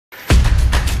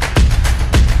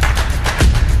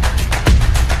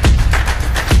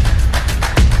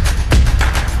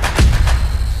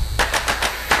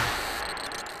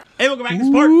welcome back. It's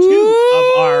part 2 of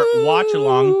our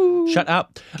watch-along, shut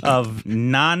up, of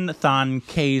Nna Thaan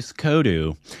case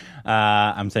Kodu.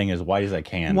 I'm saying as white as I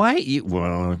can. Why?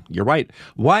 Well, you're right.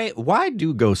 Why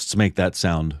do ghosts make that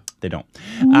sound? They don't.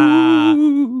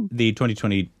 The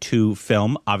 2022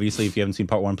 film. Obviously, if you haven't seen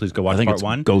part 1, please go watch part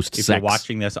 1. Ghost if sex. you're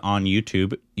watching this on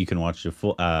YouTube, you can watch the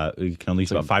full. You can only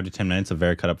see about 5 to 10 minutes of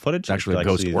very cut up footage. It's actually a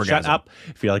ghost orgasm. Shut up.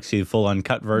 If you like to see the full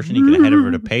uncut version, you can head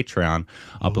over to Patreon.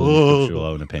 I'll put a link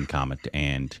below in a pinned comment,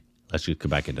 and let's just go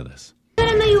back into this.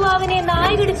 യുവാവിനെ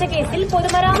നായകടിച്ച കേസിൽ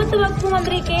പൊതുമരാമത്ത് വകുപ്പ്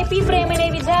മന്ത്രി K P. പ്രേമനെ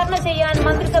വിചാരണ ചെയ്യാൻ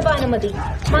മന്ത്രിസഭ അനുമതി.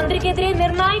 മന്ത്രിക്കെതിരെ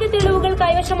നിർണായക തെളിവുകൾ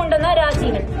കൈവശമുണ്ടെന്ന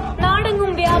രാജീവൻ.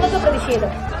 നാടെങ്ങും വ്യാപക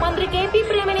പ്രതിഷേധം. മന്ത്രി കെ.പി.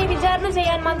 പ്രേമനെ വിചാരണ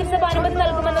ചെയ്യാൻ മന്ത്രിസഭ അനുമതി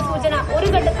നൽകുമെന്ന സൂചന ഒരു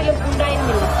ഘട്ടത്തിലും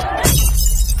ഉണ്ടായിരുന്നില്ല.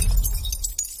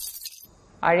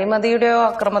 അഴിമതിയുടെയോ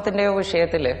അക്രമത്തിന്റെയോ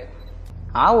വിഷയത്തില്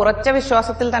ആ ഉറച്ച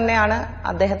വിശ്വാസത്തിൽ തന്നെയാണ്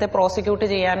അദ്ദേഹത്തെ പ്രോസിക്യൂട്ട്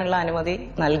ചെയ്യാനുള്ള അനുമതി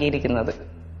നൽകിയിരിക്കുന്നത്.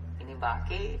 ഇനി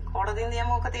ബാക്കി കോടതി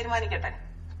നിയമമൊക്കെ തീരുമാനിക്കട്ടെ.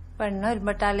 പെണ്ണ്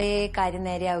ഒരുമ്പെട്ടാലേ കാര്യം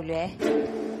നേരെയാവൂലേ?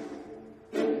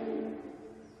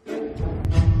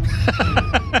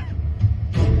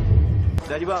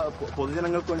 രാജീവ,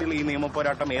 പൊതുജനങ്ങൾക്ക് വേണ്ടിയുള്ള ഈ നിയമ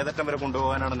പോരാട്ടം ഏതറ്റം വരെ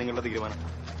കൊണ്ടുപോകാനാണ് നിങ്ങളുടെ തീരുമാനം?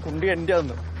 കുണ്ടി എന്റെ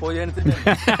പൊതുജനത്തിന്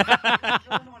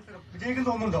വിജയിക്കും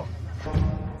തോന്നുന്നുണ്ടോ?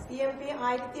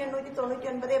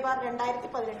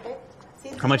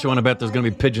 How much you want to bet there's going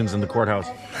to be pigeons in the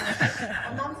courthouse?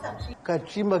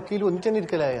 കക്ഷിയും വക്കീലും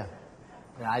ഒന്നിച്ചെന്നിരിക്കലായ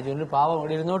രാജുവിന് പാവം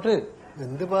ഇവിടെ ഇരുന്നോട്ട്.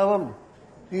 എന്ത് പാവം?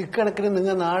 ഈ കണക്കിന്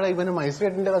നിങ്ങൾ നാളെ ഇവനെ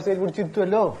മജിസ്ട്രേറ്റിന്റെ കസേരയിൽ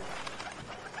പിടിച്ചിരുത്തുമല്ലോ.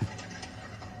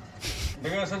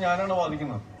 ഞാനാണ്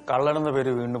വാദിക്കുന്നത്. കള്ളനെന്ന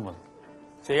പേര് വീണ്ടും വന്നു.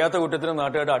 ചെയ്യാത്ത കുറ്റത്തിന്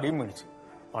നാട്ടുകാരുടെ അടിയും മേടിച്ചു.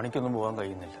 പണിക്കൊന്നും പോകാൻ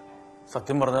കഴിയുന്നില്ല.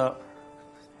 സത്യം പറഞ്ഞ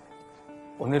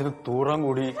ഒന്നിരുന്ന് തൂറാൻ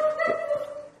കൂടി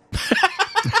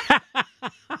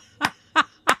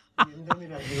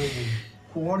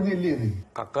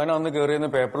കക്കാനന്ന് കയറിയെന്ന്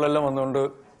പേപ്പറിലെല്ലാം വന്നുകൊണ്ട്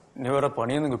ഇനി വേറെ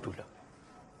പണിയൊന്നും കിട്ടൂല.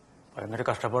 ഭയങ്കര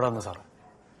കഷ്ടപ്പാടാന്ന് സാറ്.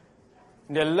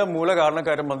 എന്റെ എല്ലാ മൂല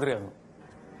കാരണക്കാരൻ മന്ത്രിയാണ്.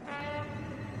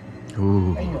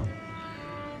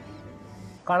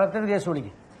 കള്ളത്തിന് കേസ്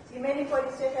വിളിക്കും.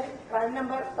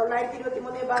 നമ്പർ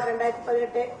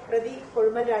 923/2018 പ്രതി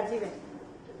കൊഴുമ്പൻ Rajeevan.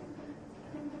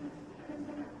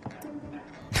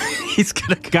 He's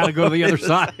gotta go to the other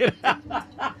side.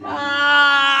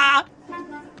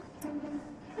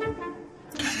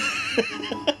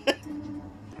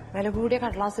 വില കൂടിയ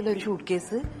കടലാസിൽ ഒരു ഷൂട്ട്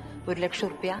കേസ്, 1 ലക്ഷം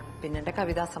റുപ്യ, പിന്നെ എന്റെ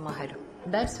കവിതാ സമാഹാരം.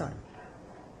 That's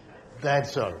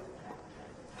all.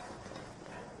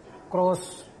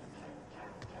 ക്രോസ്.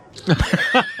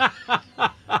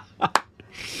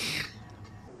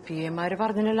 പിഎമാര്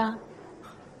പറഞ്ഞില്ല.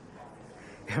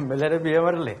 MLA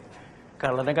പിഎമാരല്ലേ,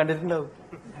 കള്ളനെ കണ്ടിട്ടുണ്ടാവും.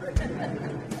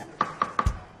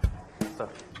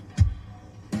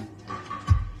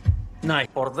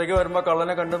 പുറത്തേക്ക് വരുമ്പോ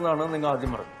കള്ളനെ കണ്ടെന്നാണ് നിങ്ങൾ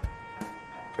ആദ്യം പറഞ്ഞത്.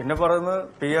 പിന്നെ പറയുന്നത്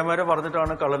പിഎമാരെ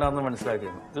പറഞ്ഞിട്ടാണ് കള്ളനാന്ന്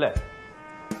മനസ്സിലാക്കിയത് അല്ലേ?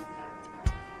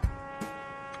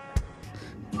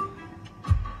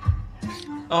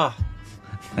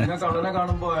 ഞാൻ കള്ളനെ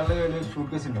കാണുമ്പോ അയാളുടെ കയ്യിൽ ഷൂട്ട്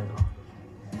കേസ് ഉണ്ടായിരുന്നു.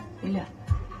 ഇല്ല.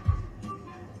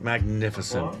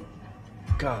 Magnificent.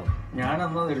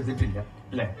 ഞാനന്ന് എടുത്തിട്ടില്ല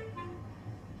അല്ലേ?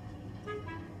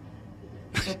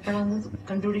 എപ്പോഴാണ്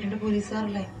കണ്ടുപിടിക്കേണ്ട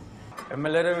പോലീസുകാരല്ലേ?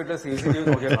 MLA വീട്ടിലെ CCTV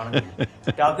നോക്കിയാൽ കാണുന്നില്ല.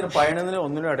 രാത്രി 11-നും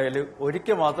 1-നും ഇടയിൽ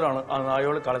ഒരിക്കൽ മാത്രമാണ് ആ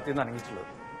നായോള് കളത്തിൽ നിന്ന് അനങ്ങിയിട്ടുള്ളത്.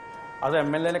 അത്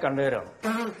MLA കണ്ടുകയറാണ്.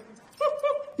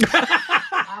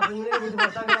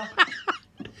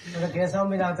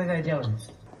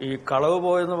 ഈ കളവ്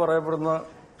പോയെന്ന് പറയപ്പെടുന്ന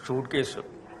ഷൂട്ട് കേസ്,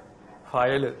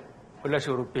 ഫയല്, 1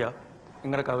 ലക്ഷം റുപ്യ,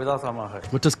 നിങ്ങളുടെ കവിതാ സമാഹാരം.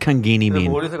 What does Kangini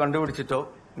mean? Police കണ്ടുപിടിച്ചിട്ടോ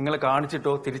നിങ്ങളെ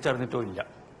കാണിച്ചിട്ടോ തിരിച്ചറിഞ്ഞിട്ടോ ഇല്ല.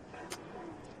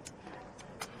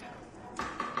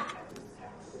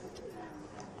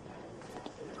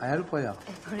 അയാൾ പോയാ?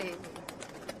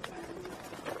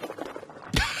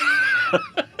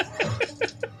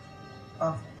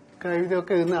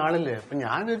 കവിതയൊക്കെ ഇന്ന് ആളല്ലേ. അപ്പൊ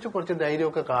ഞാൻ ചോദിച്ചു കുറച്ച്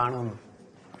ധൈര്യമൊക്കെ കാണുന്നു.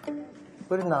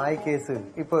 ഒരു നായ് കേസ്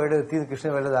ഇപ്പൊ എവിടെ എത്തിയത്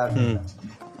കൃഷ്ണൻ വല്ലതാകുന്നില്ല.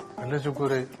 അല്ല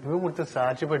ശുക്കൂറെ, ഇവ കൊടുത്ത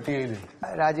സാക്ഷി പട്ടികയില്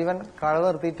രാജീവൻ കളവ്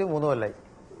നിർത്തിയിട്ട് 3 കൊല്ലായി.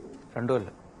 2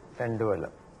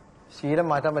 കൊല്ലം. ശീലം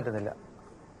മാറ്റാൻ പറ്റുന്നില്ല.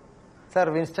 സാർ,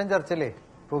 വിൻസ്റ്റൺ ചർച്ചിലെ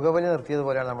പുകവലി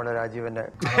നിർത്തിയതുപോലെയാണ് നമ്മുടെ രാജീവന്റെ.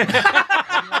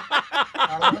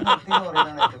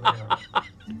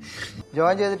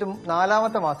 ജോയിൻ ചെയ്തിട്ട്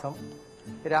 4-ാമത്തെ മാസം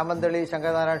രാമന്തളി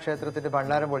ശങ്കരനാരായണ ക്ഷേത്രത്തിന്റെ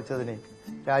ഭണ്ഡാരം പൊളിച്ചതിന്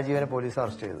രാജീവനെ പോലീസ്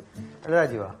അറസ്റ്റ് ചെയ്തു. അല്ല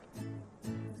രാജീവ?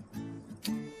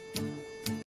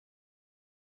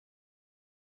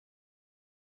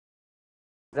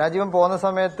 രാജീവൻ പോകുന്ന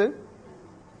സമയത്ത്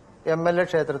MLA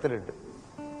ക്ഷേത്രത്തിലുണ്ട്.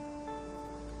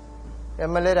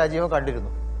 MLA രാജീവൻ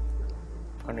കണ്ടിരുന്നു.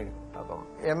 അപ്പം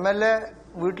MLA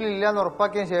വീട്ടിലില്ലാന്ന്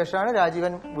ഉറപ്പാക്കിയതിനു ശേഷമാണ്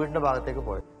രാജീവൻ വീടിന്റെ ഭാഗത്തേക്ക്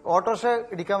പോയത്. ഓട്ടോറിക്ഷ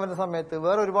ഇടിക്കാൻ വരുന്ന സമയത്ത്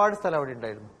വേറെ ഒരുപാട് സ്ഥലം അവിടെ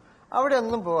ഉണ്ടായിരുന്നു. അവിടെ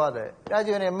ഒന്നും പോവാതെ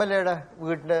രാജീവന് MLA-യുടെ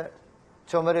വീട്ടിന്റെ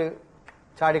ചുമര്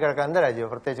ചാടിക്കിടക്കാൻ എന്താ രാജീവ്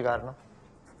പ്രത്യേകിച്ച് കാരണം?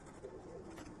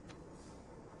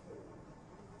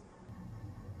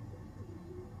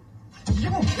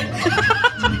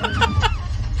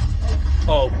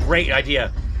 Oh, great idea.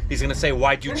 He's going to say,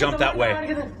 why'd you jump that way?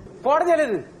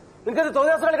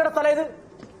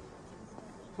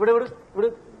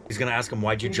 He's going to ask him,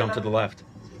 why'd you jump to the left?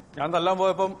 ഞാൻ തല്ലാൻ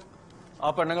പോയപ്പം ആ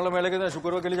പെണ്ണുങ്ങളുടെ മേലേക്ക്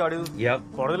ശുക്ർ വക്കീൽ ചാടിയത്.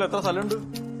 കോടതിയിൽ എത്ര സ്ഥലമുണ്ട്?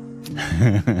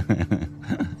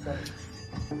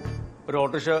 ഒരു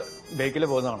ഓട്ടോറിക്ഷ ബൈക്കിൽ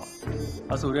പോകുന്നതാണ്.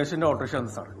 ആ സുരേഷിന്റെ ഓട്ടോറിക്ഷ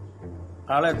ആണ് സാർ.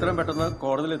 ആളെ എത്രയും പെട്ടെന്ന്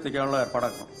കോടതിയിൽ എത്തിക്കാനുള്ള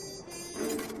ഏർപ്പാടാക്കണം.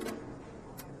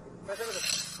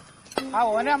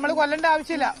 ഓനെ നമ്മള് കൊല്ലേണ്ട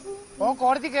ആവശ്യമില്ല. ഓൻ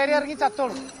കോടതി കയറി ഇറങ്ങി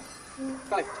ചത്തോളും.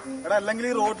 എടാ അല്ലെങ്കിൽ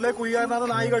ഈ റോഡിലേക്ക് കുയ്യാനാഥ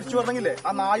നായി കടിച്ചു പറഞ്ഞില്ലേ, ആ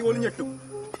നായി പോലും ഞെട്ടും.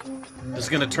 This is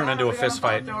going to turn into a fist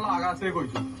fight.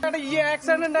 ഈ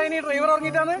ആക്സിഡന്റ് ഉണ്ടായി ഡ്രൈവർ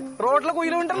ഇറങ്ങിയിട്ടാണ് റോഡിലെ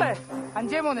കുയിലുണ്ടല്ലേ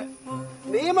 5-3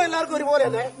 നിയമം എല്ലാവർക്കും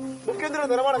ഒരുപോലെയല്ലേ? മുഖ്യമന്ത്രിയുടെ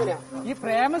നിലപാടെങ്ങനെയാ? ഈ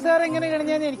പ്രേമ സാർ എങ്ങനെ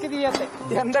കഴിഞ്ഞാൽ എനിക്ക് ചെയ്യാത്തെ.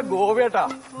 എന്റെ ഗോപിയേട്ടാ,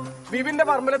 ബിബിന്റെ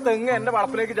പറമ്പിലെ തെങ്ങ് എന്റെ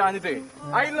വളപ്പിലേക്ക് ചാഞ്ഞിട്ട്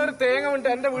അതിലൊരു തേങ്ങ വിട്ട്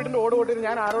എന്റെ വീടിന്റെ ഓട് പൊട്ടിട്ട്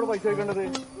ഞാൻ ആരോട് പൈസ ചോദിക്കേണ്ടത്?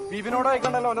 ബിബിനോട്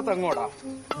ചോദിക്കണ്ടല്ലോ അവന്റെ തെങ്ങോടാ.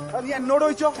 നീ എന്നോട്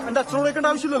ചോദിച്ചോ, എന്റെ അച്ഛനോട് ചോദിക്കേണ്ട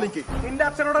ആവശ്യമില്ലല്ലോ എനിക്ക്. നിന്റെ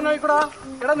അച്ഛനോട് തന്നെ ചോദിക്കടാ.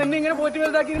 എടാ നിന്നെ ഇങ്ങനെ പോറ്റി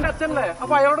വലുതാക്കി നിന്റെ അച്ഛനല്ലേ,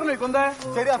 അപ്പൊ അയാളോട് ചോദിക്കുന്നേ.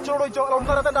 ശരി, അച്ഛനോട് ചോദിച്ചോ.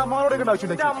 എന്റെ അമ്മാനോട് ചോദിക്കേണ്ട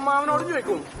ആവശ്യമില്ല. എന്റെ അമ്മാവനോട്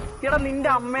ചോദിക്കും. എടാ നിന്റെ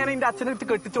അമ്മേനെ നിന്റെ അച്ഛനെ വെച്ച്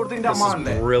കെട്ടിച്ചു കൊടുത്ത് നിന്റെ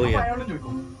അമ്മാവനല്ലേ, അയാളോട്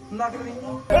ചോദിക്കും.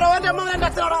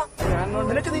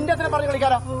 നിനക്ക് നിന്റെ അച്ഛനെ പറഞ്ഞു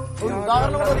കളിക്കാരാ? ഒരു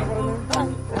ഉദാഹരണം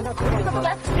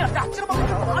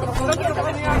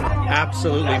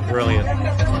Absolutely brilliant.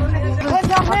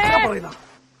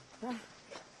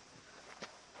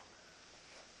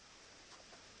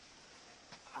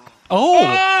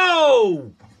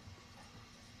 Oh!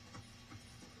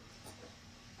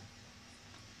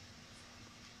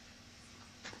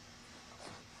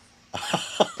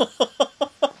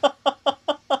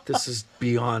 This is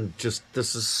beyond just, this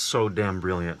is so damn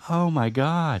brilliant. Oh my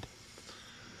God.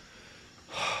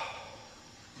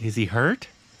 Is he hurt?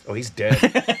 Oh, he's dead.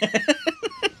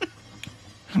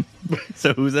 So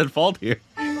who's at fault here?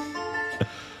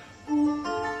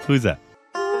 Who's that?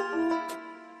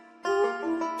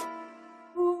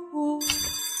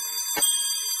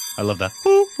 I love that.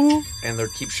 And they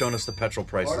keep showing us the petrol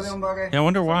prices. Yeah, I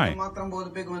wonder why.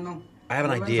 I have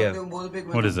an idea.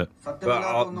 What is it? But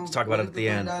I'll talk about it at the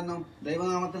end.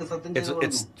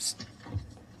 It's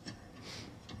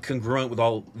congruent with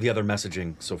all the other messaging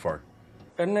so far.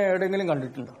 എന്നെ എവിടെയെങ്കിലും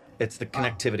കണ്ടിട്ടുണ്ടോ? It's the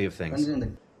connectivity of things.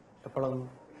 എപ്പോഴാണ്?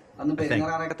 I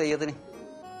think.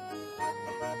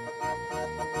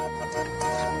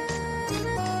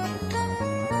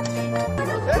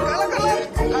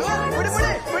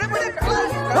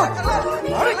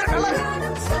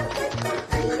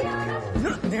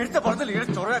 നേരത്തെ പറഞ്ഞില്ല ഈ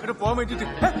ചൊറയാക്കിട്ട് പോകാൻ വേണ്ടിട്ട്.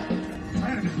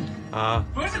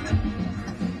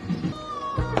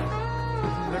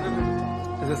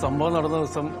 ഇത് സംഭവം നടന്ന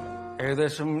ദിവസം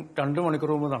ഏകദേശം 2 മണിക്കൂർ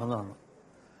മുമ്പ് നടന്നതാണ്.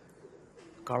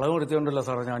 കളവ് എടുത്തുകൊണ്ടല്ല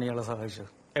സാറേ ഞാൻ ഇയാളെ സഹായിച്ചത്.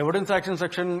 എവിഡൻസ് ആക്ഷൻ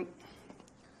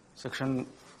സെക്ഷൻ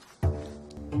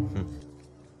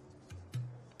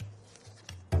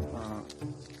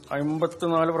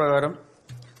 54 പ്രകാരം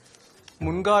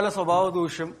മുൻകാല സ്വഭാവ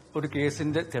ദൂഷ്യം ഒരു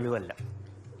കേസിന്റെ തെളിവല്ല.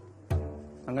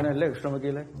 അങ്ങനെയല്ലേ കൃഷ്ണ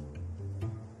വക്കീലെ?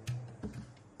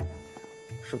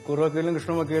 ഷുക്കൂർ വക്കീലും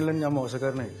കൃഷ്ണ വക്കീലിനും ഞാൻ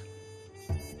മോശക്കാരനായി.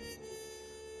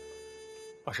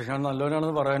 പക്ഷെ ഞാൻ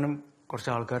നല്ലവനാണെന്ന് പറയാനും കുറച്ച്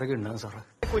ആൾക്കാരൊക്കെ ഉണ്ടാകും സാറേ.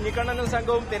 കുഞ്ഞിക്കണ്ണനും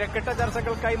സംഘവും തിരക്കിട്ട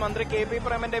ചർച്ചകൾക്കായി മന്ത്രി KP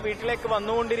പ്രേമന്റെ വീട്ടിലേക്ക്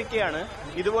വന്നുകൊണ്ടിരിക്കുകയാണ്.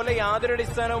 ഇതുപോലെ യാതൊരു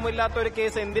അടിസ്ഥാനവും ഇല്ലാത്ത ഒരു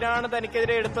കേസ് എന്തിനാണ്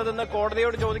തനിക്കെതിരെ എടുത്തതെന്ന്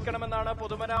കോടതിയോട് ചോദിക്കണമെന്നാണ്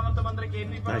പൊതുമരാമത്ത് മന്ത്രി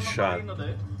KP പറയുന്നത്.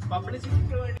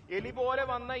 പബ്ലിസിറ്റിക്ക് വേണ്ടി എലി പോലെ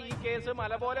വന്ന ഈ കേസ്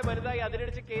മല പോലെ വലുതായി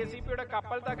അതിനടിച്ച് KCPയുടെ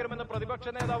കപ്പൽ തകരുമെന്ന് പ്രതിപക്ഷ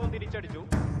നേതാവും തിരിച്ചടിച്ചു.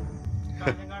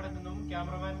 കാഞ്ഞങ്ങാട് നിന്നും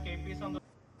ക്യാമറമാൻ KP സന്തോഷ്.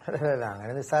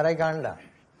 അങ്ങനെ നിസ്സാരായി കാണില്ല.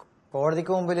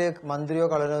 കോടതിക്ക് മുമ്പില് മന്ത്രിയോ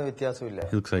കളരോ വ്യത്യാസമില്ല.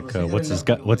 He looks like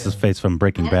what's his face from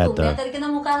Breaking Bad?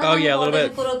 Oh yeah, a little bit.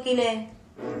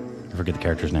 I forget the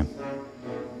character's name.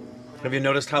 Have you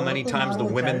noticed how many times the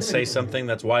women say something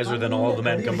that's wiser than all the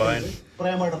men combined?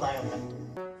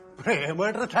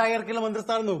 പ്രേമയുടെ ടായർക്കുള്ള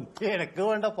മന്ത്രിസ്ഥാനം എനിക്ക്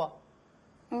വേണ്ടപ്പാ.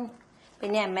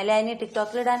 പിന്നെ MLA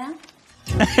ടിക്ടോക്കിലിടാനാ?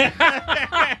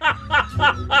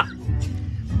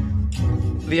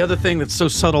 The other thing that's so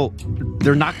subtle,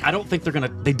 I don't think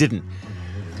they didn't.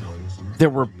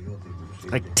 There were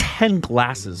like 10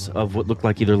 glasses of what looked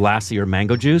like either lassi or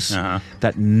mango juice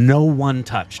that no one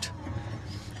touched.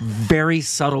 Very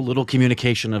subtle little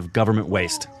communication of government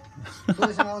waste.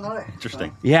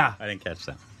 Interesting. Yeah. I didn't catch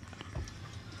that.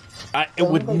 It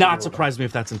would not surprise me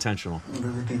if that's intentional.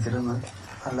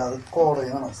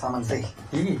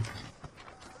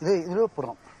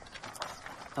 ഇതിലൊപ്പിടണം.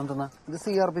 എന്തെന്നാ ഇത്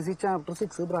CRPC chapter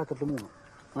 6 bracket 3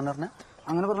 എന്ന് പറഞ്ഞാൽ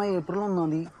അങ്ങനെ പറഞ്ഞാൽ April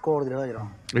 1 കോടതിയിൽ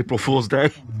ഹാജരാണ്. April Fool's Day.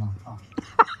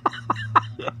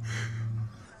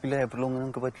 ഇല്ല, April 1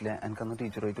 നമുക്ക് പറ്റില്ല. എനിക്കന്ന്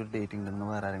ടീച്ചറായിട്ട് ഒരു ഡേറ്റിംഗ് ഉണ്ടെന്ന്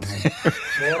വേറെ ആരെങ്കിലും.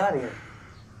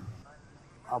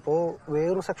 അപ്പോ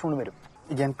വേറൊരു സെക്ഷൻ വരും.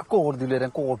 എനിക്ക് കോടതിയിൽ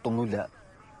വരാൻ കോട്ടൊന്നുമില്ല.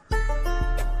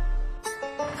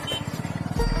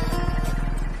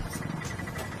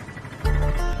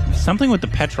 Something with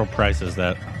the petrol prices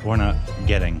that we're not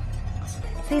getting.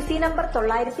 CC number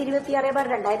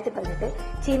 926/2018,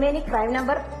 Chimeni crime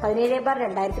number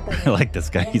 17/2018. I like this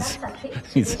guy.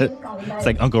 It's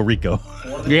like Uncle Rico.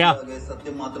 Yeah.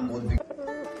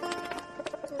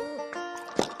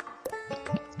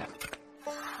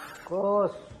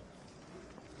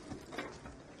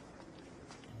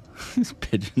 There's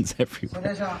pigeons everywhere.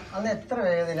 Suresh, അന്ന് എത്ര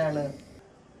വേഗതയിലാണ്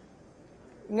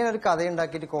ഇങ്ങനെ ഒരു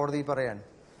കഥയുണ്ടാക്കിയിട്ട് കോടതി പറയാൻ?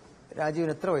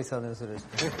 രാജീവിന് എത്ര വയസ്സാണ് സുരേഷ്?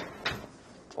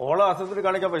 ഓളെ ആശുപത്രി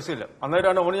കാണിക്കാൻ പൈസ ഇല്ല.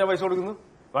 അന്നേരമാണ് ഓന് ഞാൻ പൈസ കൊടുക്കുന്നു.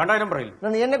 വേണ്ട അതിനും പറയില്ല.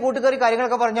 നീ എന്നെ കൂട്ടുകാരി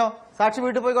കാര്യങ്ങളൊക്കെ പറഞ്ഞോ. സാക്ഷി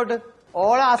വീട്ടിൽ പോയിക്കോട്ട്.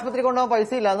 ഓളെ ആശുപത്രി കൊണ്ടുപോകാൻ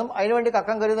പൈസ ഇല്ലാന്നും അതിന് വേണ്ടി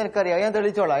കക്കം കരുതെന്ന് എനിക്കറിയാം. ഞാൻ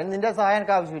തെളിയിച്ചോളാം. അതിന് നിന്റെ സഹായം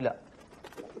എനിക്ക് ആവശ്യമില്ല.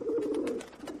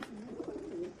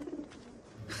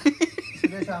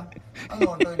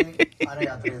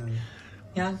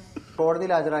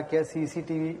 കോടതിയിൽ ഹാജരാക്കിയ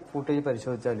CCTV ഫുട്ടേജ്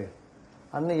പരിശോധിച്ചാല്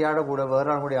അന്ന് ഇയാളുടെ കൂടെ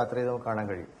വേറൊരാളും കൂടി യാത്ര ചെയ്ത് നമുക്ക് കാണാൻ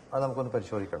കഴിയും. അത് നമുക്കൊന്ന്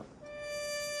പരിശോധിക്കണം.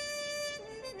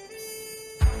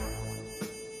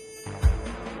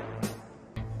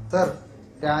 സർ,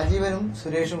 രാജീവനും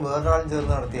സുരേഷും വേറൊരാളും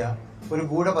ചേർന്ന് നടത്തിയ ഒരു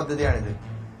ഗൂഢ പദ്ധതിയാണിത്.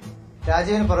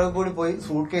 രാജീവന് പിറകു കൂടി പോയി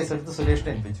സൂട്ട് കേസ് എടുത്ത് സുരേഷിനെ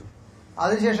ഏൽപ്പിച്ചു.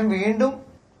 അതിനുശേഷം വീണ്ടും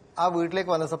ആ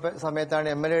വീട്ടിലേക്ക് വന്ന സമയത്താണ്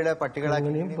MLAയുടെ പട്ടികളാക്കി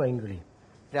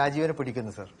രാജീവനെ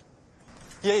പിടിക്കുന്നത്. സർ,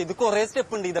 ഇത് കൊറേ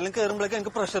സ്റ്റെപ്പ് ഉണ്ട്. ഇതെല്ലാം കേറുമ്പോഴേക്കും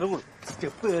എനിക്ക് പ്രഷർ കൂടും.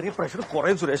 സ്റ്റെപ്പ് കയറി പ്രഷർ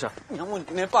കുറയും സുരേഷ. ഞാൻ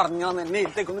മുന്നേ പറഞ്ഞാ എന്നെ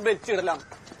ഇതിലേക്കൊന്ന് വെച്ചിടലാം.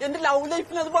 എന്റെ ലവ്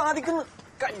ലൈഫിനെ അത് ബാധിക്കുന്നു.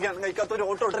 കല്യാണം കഴിക്കാത്ത ഒരു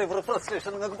ഓട്ടോ ഡ്രൈവർ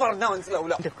ഫ്രസ്ട്രേഷൻ നിങ്ങൾക്ക് പറഞ്ഞാൽ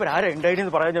മനസ്സിലാവില്ല.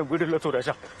 ആരുണ്ടായിരുന്നു പറയാൻ ഞാൻ വീട്ടിലുള്ള സുരേഷ.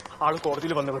 ആള്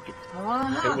കോടതിയിൽ വന്നു പറ്റി.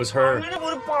 അങ്ങനെ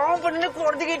ഒരു പാവം പെണ്ണിനെ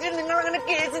കോടതി കയറ്റി നിങ്ങൾ അങ്ങനെ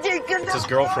case ജയിക്കണ്ട.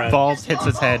 Falls, hits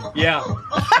his head. Yeah.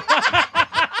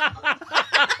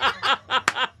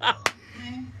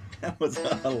 That was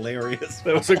hilarious.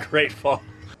 That was a great fall.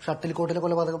 Shuttle കോട്ടിലെ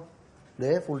കൊലപാതകം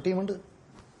ദേ ഫുൾ ടീമുണ്ട്.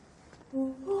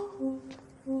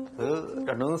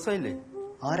 2 ദിവസമായില്ലേ?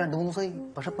 2-3 ദിവസമായി.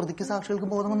 പക്ഷെ പ്രതിക്ക് സാക്ഷികൾക്ക്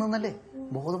ബോധം വന്നല്ലേ?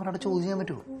 ബോധം കണ്ടിട്ട് ചോദ്യം ചെയ്യാൻ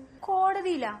പറ്റുമോ?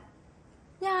 കോടതിയില്ല.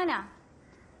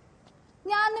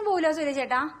 ഞാനൊന്നും പോവില്ല സുരേഷ്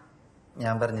ചേട്ടാ.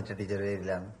 ഞാൻ പറഞ്ഞിട്ട് ടീച്ചർ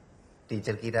വരില്ലാന്ന്.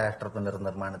 ടീച്ചർക്ക് ഈ രാഷ്ട്ര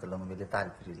പുനർനിർമ്മാണത്തിലൊന്നും വലിയ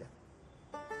താല്പര്യമില്ല.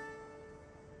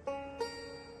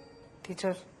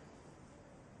 டீச்சர்,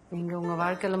 நீங்க உங்க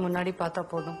வாழ்க்கையில முன்னாடி பார்த்தா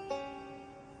போதும்,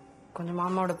 கொஞ்சம்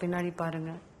மாமாவோட பின்னாடி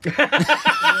பாருங்க.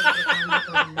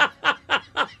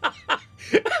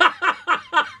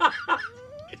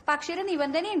 പക്ഷേ ഒരു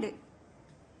നിബന്ധനയുണ്ട്.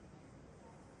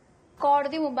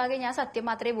 കോടതി മുമ്പാകെ ഞാൻ സത്യം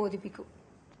മാത്രമേ ബോധിപ്പിക്കൂ.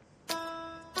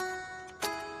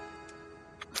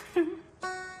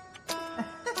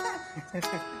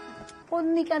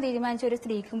 ഒന്നിക്കാൻ തീരുമാനിച്ച ഒരു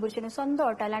സ്ത്രീക്കും പുരുഷനും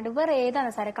സ്വന്തമായിട്ട് അല്ലാണ്ട് വേറെ ഏതാണ്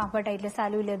സാറേ കംഫർട്ട് ആയിട്ടുള്ള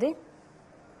സ്ഥലമില്ലത്?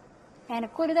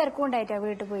 എനക്കൊരു തിരക്കും ഉണ്ടായിട്ടാ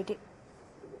വീട്ടിൽ പോയിട്ട്.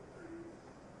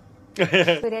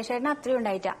 സുരേഷേട്ടന് അത്രയും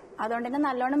ഉണ്ടായിട്ടാ. അതുകൊണ്ട് തന്നെ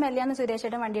നല്ലോണം മെല്ലയാന്ന്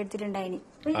സുരേഷേട്ടൻ വണ്ടി എടുത്തിട്ടുണ്ടായിനി.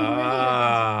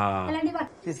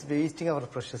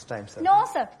 നോ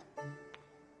സർ,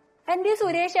 എന്റെ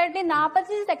സുരേഷേട്ടന്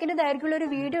 45 സെക്കൻഡ് ദൈർഘ്യമുള്ള ഒരു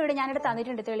വീഡിയോ ഇവിടെ ഞാനിവിടെ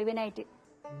തന്നിട്ടുണ്ട് തെളിവിനായിട്ട്.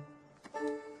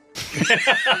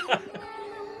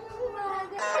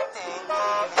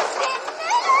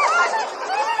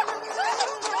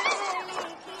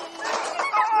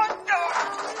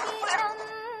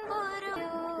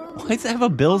 Why does it have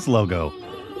a Bills logo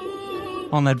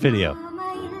on that video?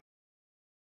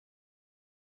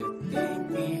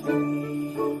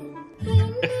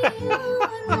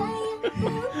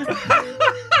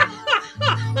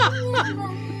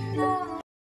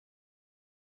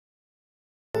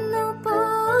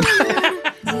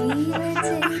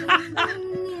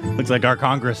 Looks like our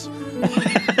Congress.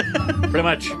 Pretty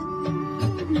much.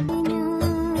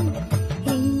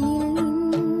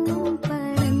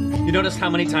 You notice how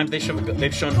many times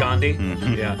they've shown Gandhi?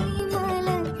 Mm-hmm. Yeah.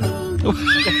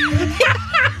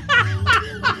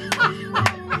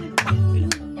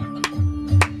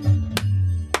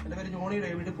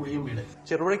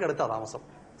 ചെറുപുഴയ്ക്കടുത്താ താമസം.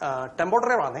 ടെമ്പോ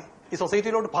ഡ്രൈവറാണേ. ഈ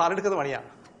സൊസൈറ്റിയിലോട്ട് പാലെടുക്കുന്ന പണിയാണ്.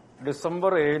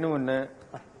 December 7 മുന്നേ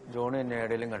ജോണി എന്നെ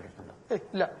എവിടെയെങ്കിലും കണ്ടിട്ടുണ്ടോ?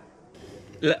 ഇല്ല.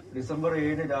 ഡിസംബർ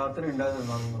 7 രാത്രി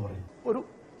ഉണ്ടാകുന്ന പറയും. ഒരു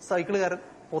സൈക്കിളുകാരൻ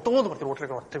ഒത്തോന്ന് പറഞ്ഞ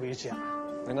റോട്ടിലേക്ക് ഒറ്റ വീഴ്ചയാണ്.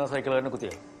 നിങ്ങൾ സൈക്കിളുകാരനെ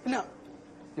കുത്തിയോ? ഇല്ല,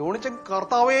 ജോണിച്ചൻ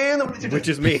കർത്താവേന്ന് Which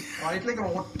is me. വയറ്റിലേക്ക്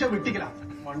ഒറ്റ വെട്ടിക്കല.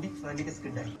 വണ്ടി ഫ്രണ്ടിലേക്ക്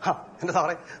സ്കിഡായി. എന്റെ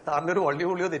സാറേ, സാറിന്റെ ഒരു വള്ളി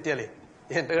പുള്ളിയോ തെറ്റിയാലേ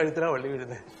എന്റെ കഴുത്തിനാ വള്ളി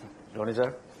വീഴുന്നത്. ജോണിച്ചാ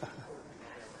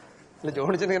അല്ല,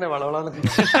 ജോണിച്ചൻ ഇങ്ങനെ വളവളാന്ന്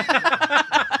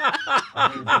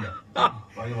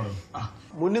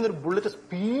മുന്നിൽ നിന്നൊരു ബുള്ളറ്റ്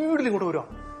സ്പീഡിൽ ഇങ്ങോട്ട് വരുവാ.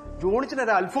 ജോണി ജോണിച്ചിനെ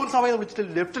അൽഫോൻസാമയെ വിളിച്ചിട്ട്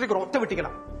ലെഫ്റ്റിലേക്ക് ഒറ്റ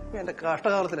വെട്ടിക്കണം. എന്റെ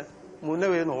കഷ്ടകാലത്തിന് മുന്നേ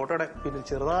വരുന്ന ഓട്ടോയുടെ പിന്നെ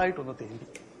ചെറുതായിട്ടൊന്ന് തേമ്പി.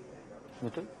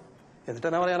 എന്നിട്ട്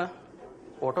എന്നാ പറയാനാ,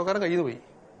 ഓട്ടോക്കാരൻ കയ്യിൽ പോയി,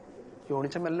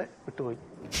 ജോണിച്ച മെല്ലെ വിട്ടുപോയി.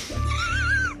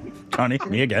 Johnny,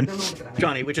 me again.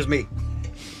 Johnny, which is me.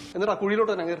 എന്നിട്ട് ആ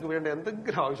കുഴിയിലോട്ട് തന്നെ അങ്ങേർക്ക് വേണ്ട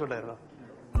എന്തെങ്കിലും ആവശ്യമുണ്ടായിരുന്നോ?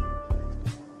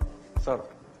 സാർ,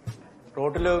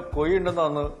 റോട്ടില് കൊയ്യ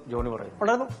ഉണ്ടെന്നാന്ന് ജോണി പറയും.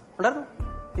 ഉണ്ടായിരുന്നു.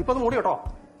 ഇപ്പൊ അത് മൂടി കേട്ടോ.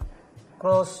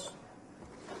 ക്രോസ്.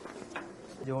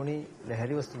 ജോണി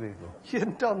ലഹരി വസ്തു ഉപയോഗിക്കുമോ?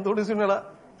 എന്റെ അന്തോണി സിനിമ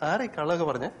ആരെ കള്ളൊക്കെ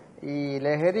പറഞ്ഞേ? ഈ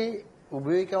ലഹരി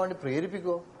ഉപയോഗിക്കാൻ വേണ്ടി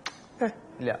പ്രേരിപ്പിക്കോ?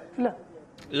 ഇല്ല.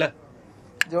 ഇല്ല.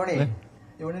 Johnny,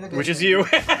 which is you.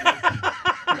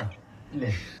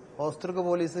 ഓസ്ട്രിക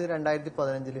police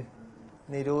 2015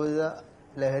 നിരോധിത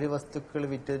ലഹരി വസ്തുക്കൾ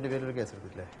വിറ്റതിന്റെ പേരിൽ ഒരു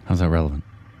കേസെടുത്തില്ലേ? How's that relevant?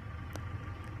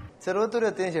 ചെറുവത്തൂർ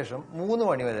എത്തിയതിനു ശേഷം 3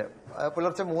 മണി വരെ,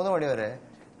 പുലർച്ചെ 3 മണി വരെ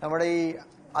നമ്മുടെ ഈ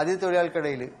അതിഥി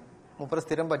തൊഴിലാളികൾക്കിടയിൽ മുപ്പത്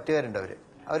സ്ഥിരം പറ്റുകാരുണ്ട്.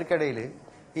 അവർക്കിടയിൽ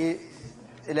ഈ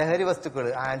ലഹരി വസ്തുക്കൾ,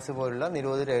 ഹാൻസ് പോലുള്ള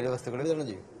നിരോധിത ലഹരി വസ്തുക്കൾ വിതരണം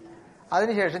ചെയ്യും.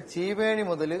 അതിനുശേഷം ചീമേണി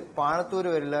മുതൽ പാണത്തൂർ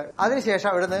വരെയുള്ള, അതിനുശേഷം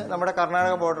അവിടുന്ന് നമ്മുടെ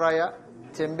കർണാടക ബോർഡറായ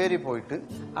ചെമ്പേരി പോയിട്ട്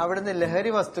അവിടുന്ന്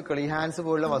ലഹരി വസ്തുക്കൾ, ഈ ഹാൻസ്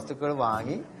പോലുള്ള വസ്തുക്കൾ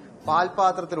വാങ്ങി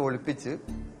പാൽപാത്രത്തിൽ ഒളിപ്പിച്ച്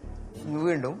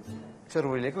വീണ്ടും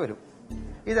ചെറുപുഴയിലേക്ക് വരും.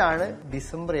 ഇതാണ്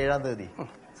ഡിസംബർ 7-ാം തീയതി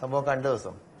സംഭവം കണ്ട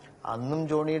ദിവസം. അന്നും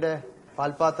ജോണിയുടെ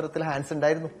പാൽപാത്രത്തിൽ ഹാൻസ്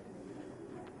ഉണ്ടായിരുന്നു.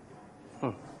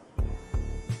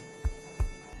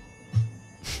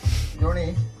 ജോണി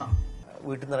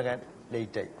വീട്ടിൽ നിന്ന് ഇറങ്ങാൻ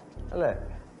ലേറ്റായി അല്ലേ?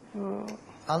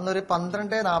 അന്നൊരു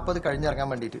 12:40 കഴിഞ്ഞിറങ്ങാൻ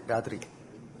വേണ്ടിട്ട് രാത്രി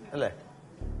അല്ലേ?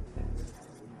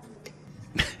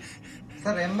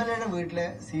 സർ, MLAയുടെ വീട്ടിലെ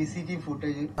CCTV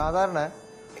ഫുട്ടേജ് സാധാരണ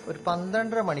ഒരു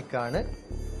 12:30 മണിക്കാണ്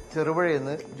ചെറുപുഴയിൽ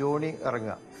നിന്ന് ജോണി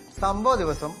ഇറങ്ങുക. സംഭവ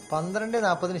ദിവസം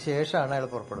 12:40 ശേഷമാണ് അയാൾ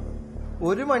പുറപ്പെടുന്നത്.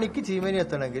 1 മണിക്ക് ചീമേനി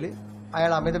എത്തണമെങ്കിൽ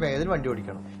അയാൾ അമിത വേഗതയിൽ വണ്ടി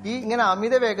ഓടിക്കണം. ഈ ഇങ്ങനെ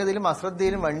അമിത വേഗതയിലും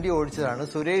അശ്രദ്ധയിലും വണ്ടി ഓടിച്ചതാണ്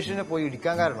സുരേഷിനെ പോയി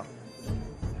ഇടിക്കാൻ കാരണം.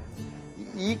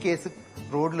 ഈ കേസ്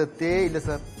റോഡിലെത്തേ ഇല്ല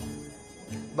സർ.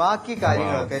 ബാക്കി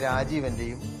കാര്യങ്ങളൊക്കെ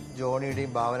രാജീവന്റെയും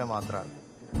ജോണിയുടെയും ഭാവന മാത്രമാണ്.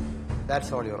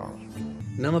 That's all your honour.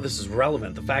 None of this is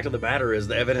relevant. The fact of the matter is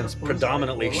the evidence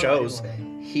predominantly shows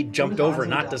he jumped over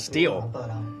not to steal.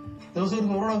 ദിവസം ഒരു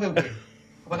 100 ഒക്കെ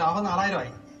അപ്പൊ ലാഭം 4000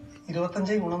 ആയി.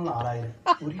 25 ഗുണം 4000,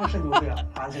 1 ലക്ഷം രൂപയാണ്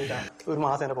ആദ്യമായിട്ടാണ് ഒരു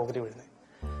മാസം എന്റെ പോക്കറ്റിൽ വീഴുന്നത്.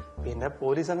 പിന്നെ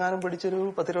പോലീസ് എങ്ങാനും പിടിച്ചൊരു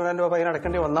 10,000 രൂപ ഫൈൻ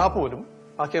അടക്കേണ്ടി വന്നാൽ പോലും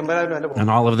ബാക്കി 80,000 രൂപ.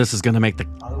 And all of this is going to make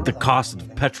the cost of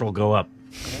petrol go up.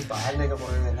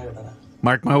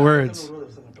 Mark my words.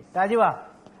 Rajeev,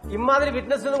 ഇമാതിരി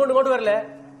വിറ്റ്നസ് ഒന്നും കൊണ്ടുകൊണ്ട് വരില്ലേ?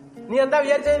 നീ എന്താ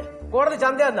വിചാരിച്ചേ? കോടതി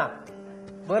ചന്തയെന്നാ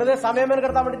വെറുതെ സമയം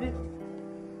മെനക്കെടുത്താൻ വേണ്ടിട്ട്?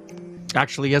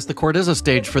 Actually, yes, the court is a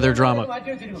stage for their drama.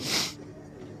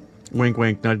 Wink,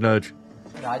 wink, nudge, nudge.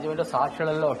 രാജീവിന്റെ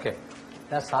സാക്ഷികളെല്ലാം okay.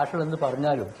 ഞാൻ സാക്ഷികൾ എന്ത്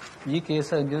പറഞ്ഞാലും ഈ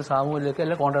കേസ് എങ്കിലും സാമൂഹിലേക്ക്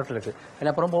അല്ല കോൺട്രാക്ടിലേക്ക്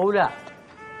അതിനപ്പുറം പോവില്ല.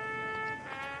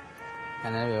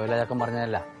 ഞാൻ വിവലാചക്കം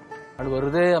പറഞ്ഞതല്ല. അത്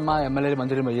വെറുതെ MLA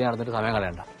മന്ത്രി മയ്യ നടന്നിട്ട് സമയം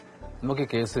കളയണ്ട. നമുക്ക് ഈ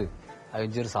കേസ്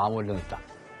അഞ്ചൊരു സാമൂഹിക നിൽക്കാം.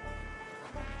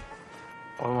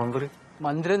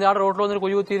 മന്ത്രി ഞാൻ റോഡിൽ വന്നൊരു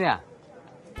കൊയ്യ് കുത്തിനാ.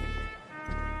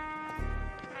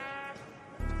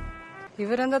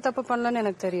 இவர் எந்த தப்பு பண்ணலன்னு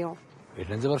எனக்கு தெரியும்.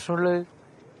 5 வருஷம் உள்ளது.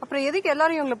 அப்புறம் எதுக்கு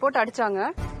எல்லாரும் இவங்களை போட்டு அடிச்சாங்க?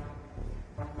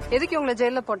 எதுக்கு இவங்களை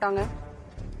ஜெயில போட்டாங்க?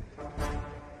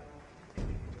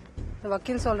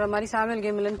 வக்கீல் சொல்ற மாதிரி சாமுவேல்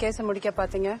கேமிலன் கேஸை முடிக்க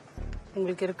பாத்தீங்க,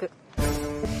 உங்களுக்கு இருக்கு.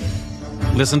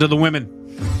 Listen to the women.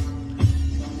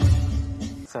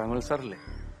 Samuel സാറല്ലേ?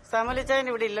 സാമുവൽ ചായൻ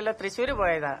ഇവിടെ ഇല്ലല്ലോ, തൃശ്ശൂര്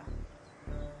പോയതാ.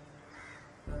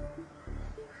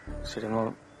 ശരി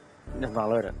മോളും, ഞാൻ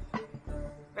നാളെ വരാം.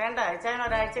 വേണ്ട, ചായൻ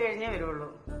ഒരാഴ്ച കഴിഞ്ഞേ വരുള്ളൂ.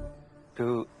 ഒരു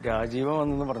രാജീവ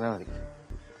വന്നെന്ന് പറഞ്ഞാൽ മതി.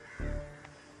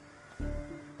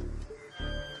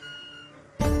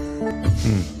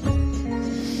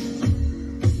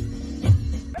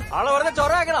 ആളെ വെറുതെ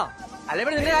ചൊറയാക്കണോ? അല്ലെ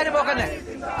ഇവിടെ നിന്റെ കാര്യം പോക്കന്നെ.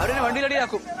 അവരെന്നെ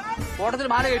വണ്ടിയിലടിയാക്കും, ഓട്ടത്തിൽ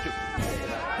മാല കയറ്റും.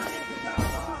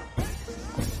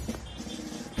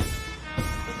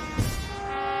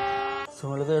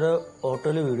 സുമലതയുടെ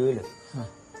ഓട്ടോയില് വീഡിയോയില്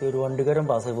ഒരു വണ്ടിക്കാരൻ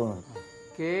പാസ്സായി പോകുന്നത്.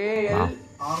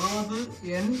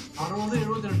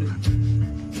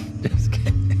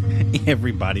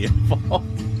 Everybody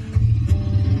involved.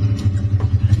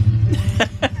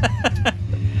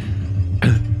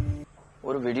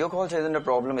 ഒരു വീഡിയോ കോൾ ചെയ്തതിന്റെ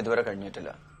പ്രോബ്ലം ഇതുവരെ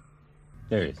കഴിഞ്ഞിട്ടില്ല.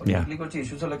 കുറച്ച്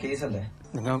ഇഷ്യൂസ് ഉള്ള കേസ് അല്ലേ?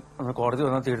 നിങ്ങൾ കോടതി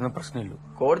വന്നാൽ തീരുന്ന പ്രശ്നമില്ലു.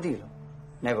 കോടതിയിലോ?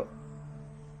 നെവർ.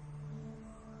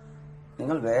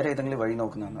 നിങ്ങൾ വേറെ ഏതെങ്കിലും വഴി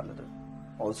നോക്കുന്നതാണ് നല്ലത്.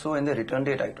 ഓൾസോ എന്റെ റിട്ടേൺ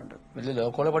ഡേറ്റ് ആയിട്ടുണ്ട്. വലിയ ലോ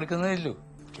കോളേജ് പഠിക്കുന്നേ ഇല്ലു.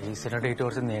 കേസിന്റെ ഡേറ്റ്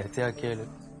കുറച്ച് നേരത്തെ ആക്കിയാല്.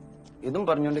 ഇതും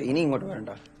പറഞ്ഞോണ്ട് ഇനി ഇങ്ങോട്ട്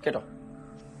വരണ്ട കേട്ടോ.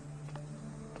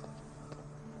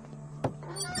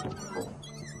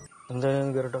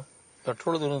 എന്തായാലും കേട്ടോ,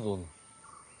 പെട്രോൾ തീർന്നു തോന്നുന്നു.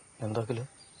 എന്താക്കില്ല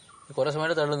കുറെ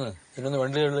സമയത്ത് തള്ളുന്നു. പിന്നൊന്ന്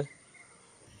വണ്ടി തള്ളു.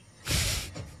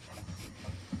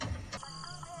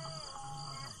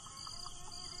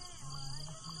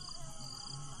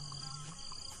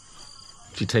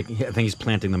 I think he's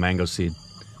planting the mango seed.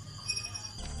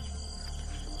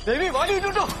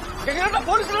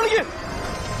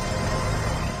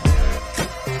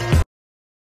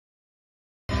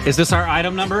 Is this our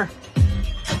item number?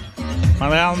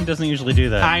 Malayalam doesn't usually do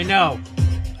that. I know.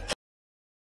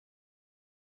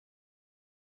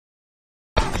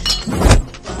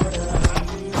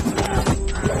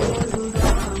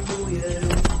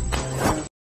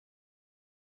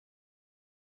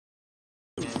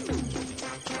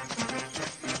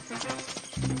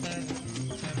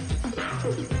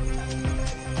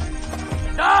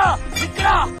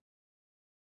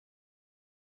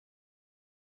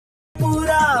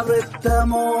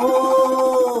 പുരാവൃത്തമോ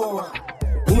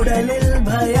ഉടലിൽ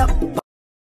ഭയം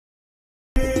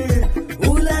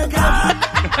ഉലക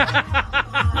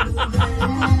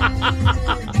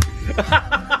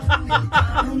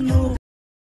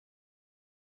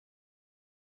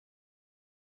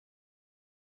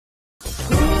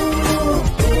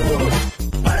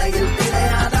പടയിൽ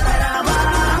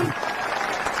തിരയാതരാമാം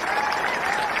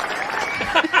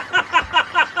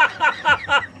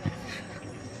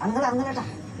അങ്ങനെട്ടാ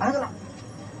അങ്ങനെ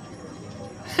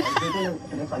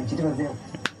കളിച്ചിട്ട് വെറുതെ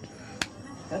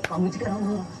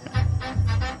കമ്മിച്ചിട്ടാണ്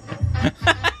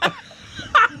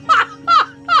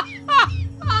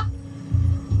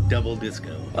Double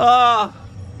disco.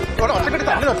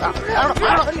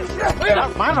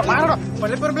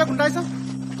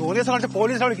 തോന്നിയ സ്ഥലത്ത്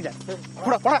പോലീസിനെ വിളിക്കില്ല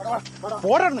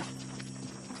പോരാടുന്നു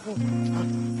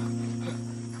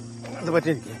അത്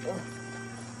പറ്റിയിരിക്കും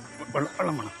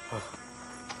വെള്ളം വേണം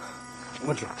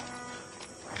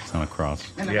It's on a cross.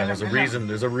 Yeah, there's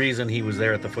a reason he was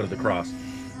there at the foot of the cross.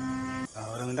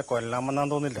 അവര് നിന്നെ കൊല്ലാൻ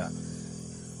വന്നാന്ന് തോന്നില്ല.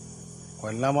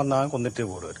 കൊല്ലാൻ വന്നാൽ കൊന്നിട്ടേ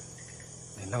പോടുവര്.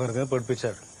 നിന്നെ വെറുതെ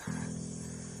പേടിപ്പിച്ചാണ്.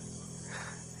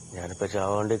 ഞാനിപ്പോ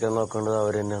ചാവാണ്ടിരിക്കാൻ നോക്കേണ്ടത്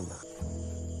അവര് തന്നെയാണ്.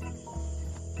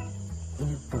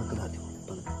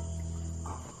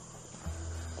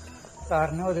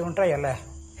 സാറിന് ബുദ്ധിമുട്ടായി അല്ലേ?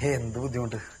 എന്ത്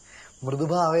ബുദ്ധിമുട്ട്?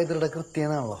 മൃദുഭാവേതരുടെ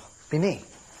കൃത്യനാണല്ലോ. പിന്നെ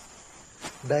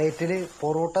ഡയറ്റില്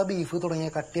പൊറോട്ട ബീഫ് തുടങ്ങിയ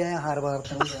കട്ടിയായ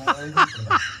ആഹാരപദാർത്ഥങ്ങൾ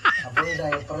അപ്പോൾ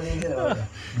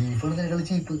ബീഫ് നിലകൾ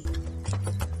ചീപ്പ്.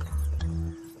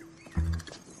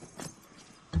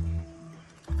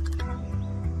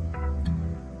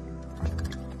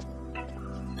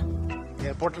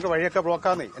 എയർപോർട്ടിന്റെ വഴിയൊക്കെ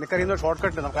ബ്ലോക്കാന്നേ. എനിക്കറിയുന്ന ഷോർട്ട്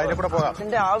കട്ട് നമുക്ക് അതിലെ കൂടെ പോകാം.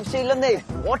 എന്റെ ആവശ്യമില്ലെന്നേ.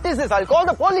 What is this? I call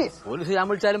the police. Police ഞാൻ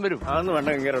വിളിച്ചാലും വരും. അതൊന്നും വേണ്ട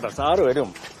ഇങ്ങേരട്ടാ, സാറ്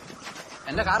വരും.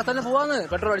 എന്റെ കാർ തന്നെ പോവാന്ന്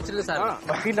പെട്രോൾ അടിച്ചില്ല സാർ.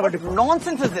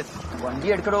 Nonsense is this? വണ്ടി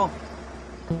എടുക്കടോ.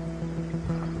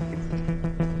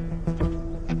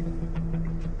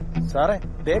 സാറേ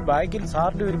ദേ ബാഗിൽ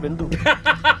സാറിന്റെ ഒരു ബന്ധു.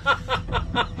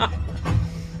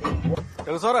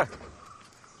 സാറേ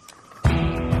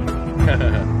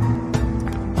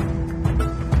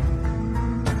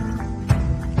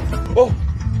Oh!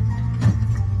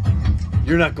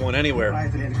 You're not going anywhere.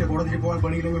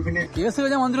 Case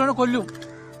കഴിഞ്ഞാൽ മന്ത്രിയോടെ കൊല്ലും.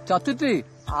 ചത്തിട്ട്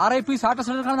RIP സ്റ്റാറ്റസ്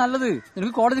എടുക്കാൻ നല്ലത്.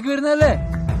 എനിക്ക് കോടതിക്ക് വരുന്നതല്ലേ?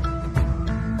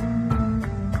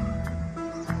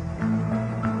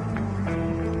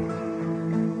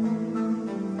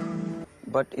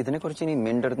 ബട്ട് ഇതിനെ കുറിച്ച് ഇനി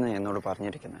മിണ്ടടുത്ത് എന്നോട്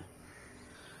പറഞ്ഞിരിക്കുന്നത്.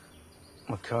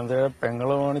 മുഖ്യമന്ത്രിയുടെ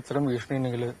പെങ്ങളുമാണ് ഇത്തരം ഭീഷണി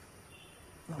ഉണ്ടെങ്കിൽ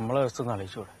നമ്മളെ അവസ്ഥ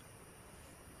ആലോചിച്ചൂടെ?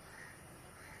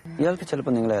 ഇയാൾക്ക്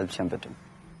ചിലപ്പോൾ നിങ്ങളെ ഹെൽപ്പ് ചെയ്യാൻ പറ്റും.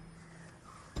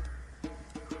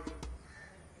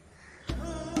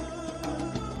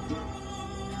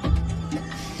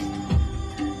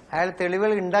 അയാൾ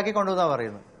തെളിവുകൾ ഉണ്ടാക്കിക്കൊണ്ടുവന്നാ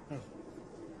പറയുന്നത്.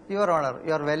 Your honour,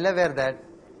 you are well aware that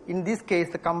in this case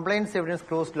the complaints evidence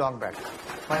closed long back.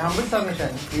 My humble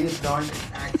submission please don't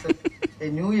accept A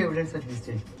new evidence at this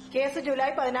stage. Case July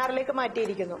 16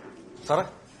 മാറ്റിയിരിക്കുന്നു. സാറേ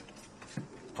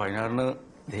 16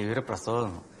 ദേവിയുടെ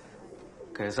പ്രസവം.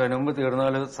 Case അതിന് മുമ്പ്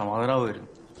തീർന്നാല് സമാധാനം വരും.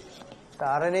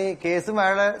 സാറിന് കേസും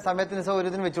അയാളെ സമയത്തിന്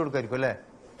സൗകര്യത്തിന് വെച്ചു കൊടുക്കായിരിക്കും അല്ലേ?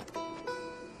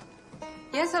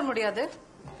 ஏன் சார் முடியாது?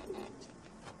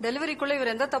 டெலிவரிக்குள்ள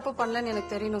இவர் எந்த தப்பு பண்ணலன்னு எனக்கு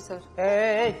தெரியணும் சார்.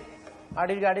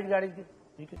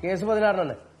 കേസ്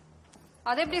 16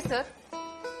 அது எப்படி சார்?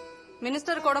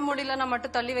 மினிஸ்டர் கொட முடியலன்னா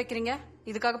மட்டும் தள்ளி வைக்கிறீங்க,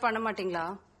 இதுக்காக பண்ண மாட்டீங்களா?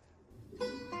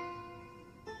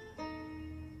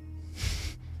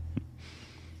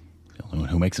 The only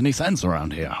one who makes any sense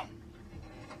around here.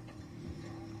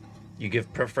 You give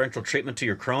preferential treatment to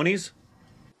your cronies?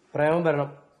 പ്രേമം വരണം.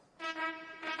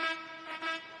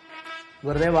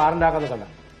 വെറുതെ വാറുണ്ടാക്കാൻ നിൽക്കണ്ട.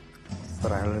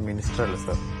 സാർ അയാളൊരു മിനിസ്റ്റർ അല്ലേ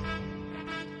സാർ?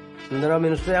 ഇന്നലെ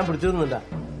മിനിസ്റ്റർ ഞാൻ പിടിച്ചിരുന്നില്ല.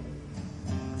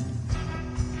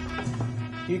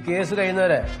 ഈ കേസ്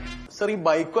കഴിയുന്നവരെ സാർ ഈ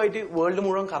ബൈക്കുമായിട്ട് വേൾഡ്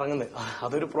മുഴുവൻ കറങ്ങുന്നത്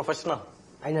അതൊരു പ്രൊഫഷനാണ്.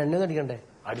 അതിന് എണ്ണ അടിക്കണ്ടേ?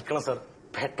 അടിക്കണം സാർ.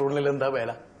 പെട്രോളിന് എന്താ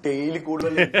വില? ഡെയിലി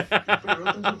കൂടുതൽ.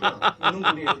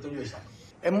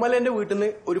 MLA വീട്ടിൽ നിന്ന്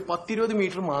ഒരു 10-20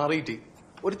 മീറ്റർ മാറിയിട്ട്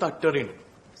ഒരു തട്ടുകടയുണ്ട്.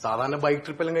 സാധാരണ ബൈക്ക്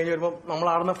ട്രിപ്പ് എല്ലാം കഴിഞ്ഞ് വരുമ്പോ നമ്മൾ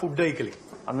ആടുന്ന ഫുഡ് കഴിക്കല്.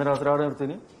 അന്ന് രാത്രി ആടെ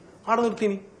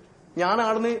നിർത്തിനി. ഞാൻ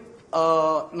ആടുന്ന്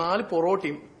 4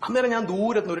 പൊറോട്ടയും. അന്നേരം ഞാൻ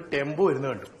ദൂരത്തുനിന്ന് ഒരു ടെമ്പോ വരുന്ന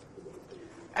കണ്ടു.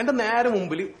 എന്റെ നേരെ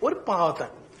മുമ്പിൽ ഒരു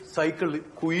പാവത്താൻ സൈക്കിളിൽ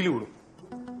കുയിൽ വിടും.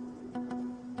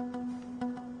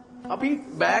 അപ്പൊ ഈ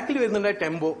ബാക്കിൽ വരുന്നുണ്ടായ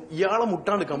ടെമ്പോ ഇയാളെ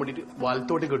മുട്ടാണ്ടിരിക്കാൻ വേണ്ടിട്ട്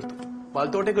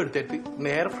വലത്തോട്ടേക്ക് എടുത്തിട്ട്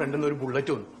നേരെ ഫ്രണ്ടിൽ നിന്ന് ഒരു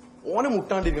ബുള്ളറ്റ് വന്നു. ഓനെ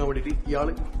മുട്ടാണ്ടിരിക്കാൻ വേണ്ടിട്ട്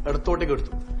ഇയാള് ഇടത്തോട്ടേക്ക്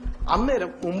എടുത്തു. അന്നേരം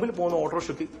മുമ്പിൽ പോകുന്ന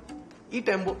ഓട്ടോറിക്ഷയ്ക്ക് ഈ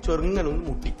ടെമ്പോ ചെറുങ്ങനൊന്ന്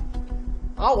മുട്ടി.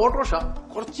 ആ ഓട്ടോറിക്ഷ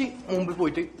കുറച്ച് മുമ്പിൽ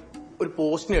പോയിട്ട് ഒരു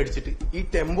പോസ്റ്റിനെ അടിച്ചിട്ട് ഈ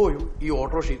ടെമ്പോയും ഈ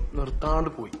ഓട്ടോറിക്ഷയും നിർത്താണ്ട്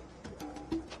പോയി.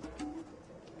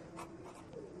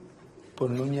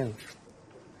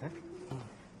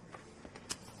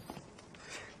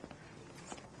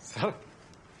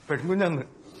 പെൺകുഞ്ഞന്ന്.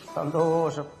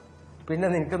 സന്തോഷം. പിന്നെ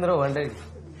നിനക്കെന്തോ വേണ്ടേ?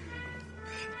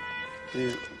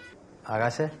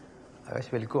 ആകാശ്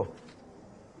വിളിക്കോ?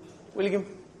 വിളിക്കും.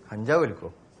 കഞ്ചാവ് വിളിക്കോ?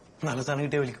 നല്ല സാധനം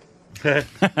കിട്ടിയ വിളിക്കും.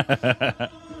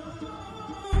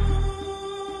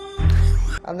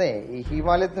 അന്നേ ഈ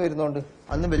ഹിമാലയത്തിൽ നിന്ന് വരുന്നോണ്ട്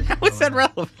അന്ന്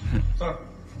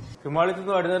ഹിമാലയത്തിൽ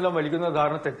നിന്ന് വരുന്നതെല്ലാം വലിക്കുന്ന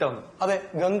ധാരണ തെറ്റാണ്. അതെ,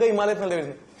 ഗംഗ ഹിമാലയത്തിൽ നിന്നല്ലേ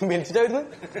വരുന്നത്. വലിച്ചിട്ടാ വരുന്നത്.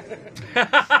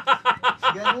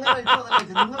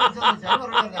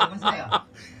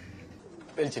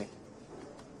 വലിച്ചിനി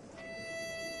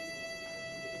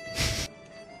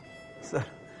സർ,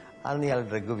 അന്ന് ഇയാൾ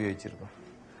ഡ്രഗ് ഉപയോഗിച്ചിരുന്നു.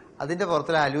 അതിന്റെ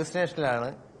പുറത്തുള്ള അലൂസിനേഷനിലാണ്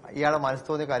ഇയാളെ മനസ്സ്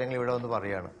തോന്നിയ കാര്യങ്ങൾ ഇവിടെ വന്ന്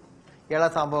പറയാണ്. ഇയാൾ ആ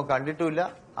സംഭവം കണ്ടിട്ടുമില്ല,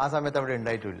 ആ സമയത്ത് അവിടെ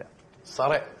ഉണ്ടായിട്ടുമില്ല.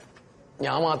 സാറേ,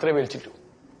 ഞാൻ മാത്രമേ വലിച്ചിട്ടു.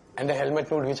 എന്റെ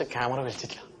ഹെൽമെറ്റിന് ഒളിപ്പിച്ച ക്യാമറ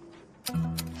വലിച്ചിട്ടില്ല.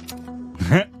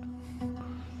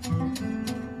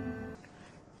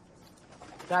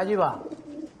 രാജീവ,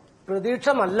 പ്രതീക്ഷ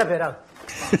നല്ല പേരാണ്.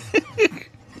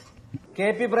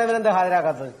 KP പ്രേമൻ എന്താ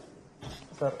ഹാജരാക്കാത്തത്?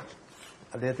 സർ,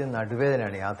 അദ്ദേഹത്തിന്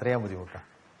നടുവേദനയാണ്, യാത്ര ചെയ്യാൻ ബുദ്ധിമുട്ടാണ്.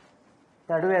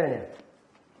 നടുവേദനയാണ്?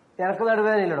 നിനക്ക്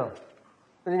നടുവേദനയില്ലടോ.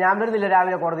 പിന്നെ ഞാൻ വരുന്നില്ല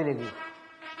രാവിലെ കോടതിയിലേക്ക്.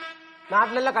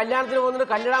 നാട്ടിലെല്ലാം കല്യാണത്തിന് പോകുന്നുണ്ട്,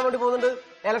 കല്ലിടാൻ വേണ്ടി പോകുന്നുണ്ട്,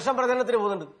 ഇലക്ഷൻ പ്രചരണത്തിന്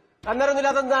പോകുന്നുണ്ട്.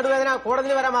 അന്നേരമൊന്നുമില്ലാത്ത നടുവേദന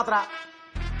കോടതിയിൽ വരാൻ മാത്ര.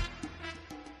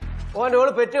 ഓന്റെ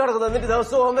ഓള് പെറ്റ് കിടക്കുന്നു, എന്നിട്ട്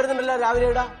ദിവസവും ഓൻ വരുന്നുണ്ടല്ലോ രാവിലെ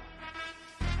ഇടാ.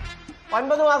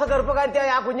 9 മാസം ചെറുപ്പക്കാരിയായ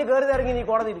ആ കുഞ്ഞ് കയറി ഇറങ്ങി നീ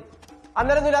കോടതിയിൽ.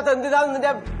 അന്നേരമൊന്നുമില്ലാത്ത എന്തിനാണ്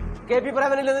നിന്റെ KP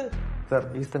പ്രേമനില്ലത്? Sir,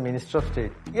 is the minister of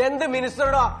state. എന്ത്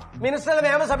മിനിസ്റ്ററുടോ? മിനിസ്റ്ററുടെ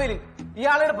നിയമസഭയിൽ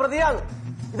ഇയാളുടെ പ്രതിയാണ്.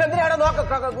 ഇതെന്തിനാണ്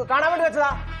കാണാൻ വേണ്ടി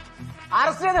വെച്ചതാ?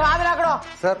 അറസ്റ്റ് ചെയ്ത് ഹാജരാക്കണോ?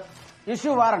 Sir,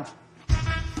 issue warrant.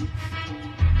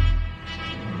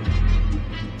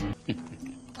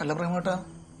 അല്ല പ്രേമേട്ടാ,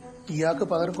 ഇയാൾക്ക്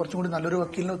പകരം കുറച്ചും കൂടി നല്ലൊരു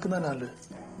വക്കീലിനെ വെക്കുന്നതന്നെ നല്ലത്.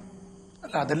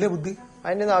 അല്ല, അതല്ലേ ബുദ്ധി.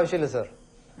 അതിനൊന്നും ആവശ്യമില്ല സർ.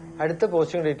 അടുത്ത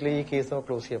പോസ്റ്റിംഗ് ഡേറ്റിൽ ഈ കേസ് നമുക്ക്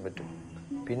ക്ലോസ് ചെയ്യാൻ പറ്റും.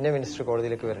 പിന്നെ മിനിസ്റ്റർ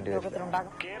കോടതിയിലേക്ക് വരേണ്ടി വരും.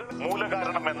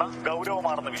 മൂലകാരണം എന്ന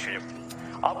ഗൗരവമാർന്ന വിഷയം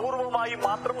അപൂർവമായി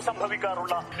മാത്രം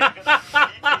സംഭവിക്കാറുള്ള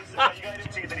കൈകാര്യം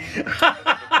ചെയ്ത രീതി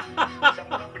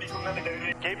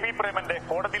പിടിക്കുന്നതിനെതിരെ KP പ്രേമന്റെ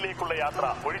കോടതിയിലേക്കുള്ള യാത്ര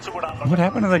ഒഴിച്ചുകൂടാൻ. What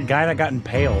happened to the guy that got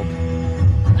impaled?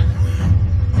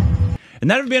 And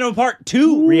that would be a part 2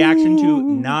 reaction to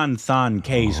Nna Thaan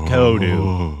case Kodu.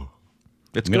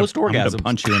 It's ghost orgasms. I'm gonna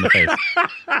punch you in the face.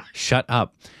 Shut up.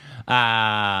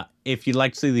 If you'd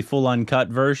like to see the full uncut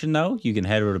version, though, you can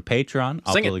head over to Patreon.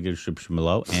 I'll put the description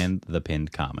below and the pinned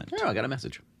comment. Oh, I got a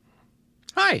message.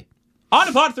 Hi. On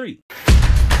to part 3.